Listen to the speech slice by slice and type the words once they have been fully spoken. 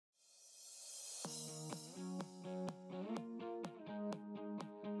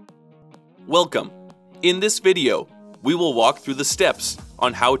Welcome! In this video, we will walk through the steps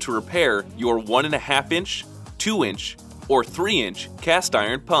on how to repair your 1.5 inch, 2 inch, or 3 inch cast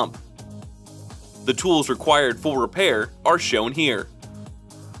iron pump. The tools required for repair are shown here.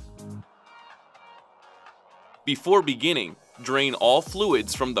 Before beginning, drain all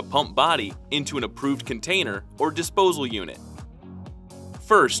fluids from the pump body into an approved container or disposal unit.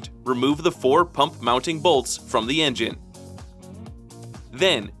 First, remove the 4 pump mounting bolts from the engine.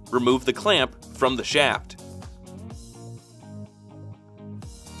 Then, remove the clamp from the shaft.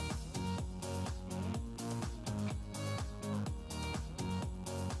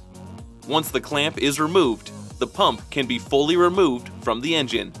 Once the clamp is removed, the pump can be fully removed from the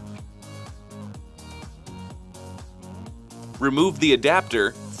engine. Remove the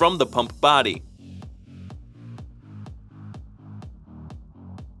adapter from the pump body.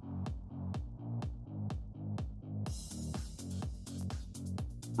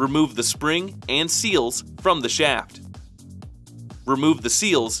 Remove the spring and seals from the shaft. Remove the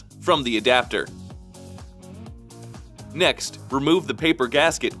seals from the adapter. Next, remove the paper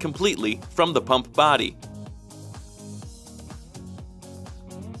gasket completely from the pump body.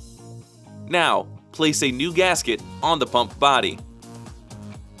 Now, place a new gasket on the pump body.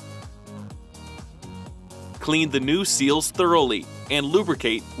 Clean the new seals thoroughly and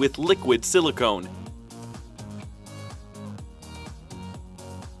lubricate with liquid silicone.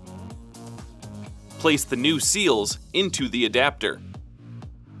 Place the new seals into the adapter.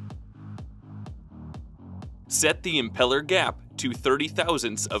 Set the impeller gap to 30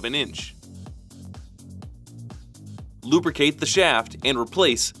 thousandths of an inch. Lubricate the shaft and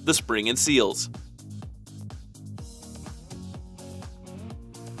replace the spring and seals.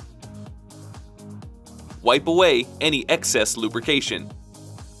 Wipe away any excess lubrication.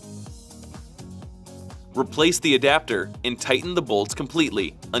 Replace the adapter and tighten the bolts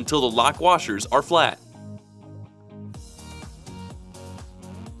completely until the lock washers are flat.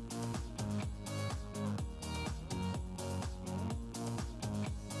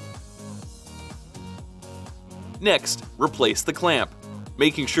 Next, replace the clamp,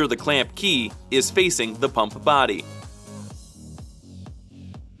 making sure the clamp key is facing the pump body.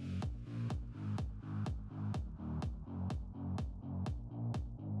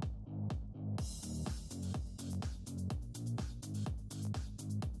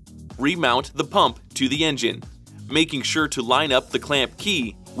 Remount the pump to the engine, making sure to line up the clamp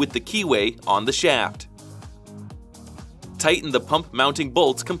key with the keyway on the shaft. Tighten the pump mounting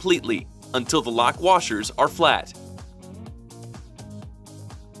bolts completely until the lock washers are flat.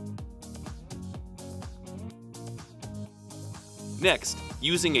 Next,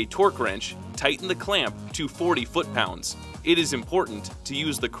 using a torque wrench, tighten the clamp to 40 foot-pounds. It is important to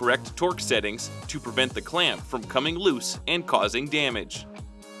use the correct torque settings to prevent the clamp from coming loose and causing damage.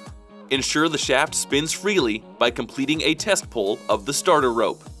 Ensure the shaft spins freely by completing a test pull of the starter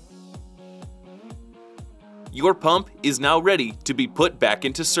rope. Your pump is now ready to be put back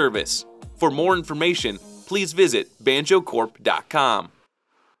into service. For more information, please visit banjocorp.com.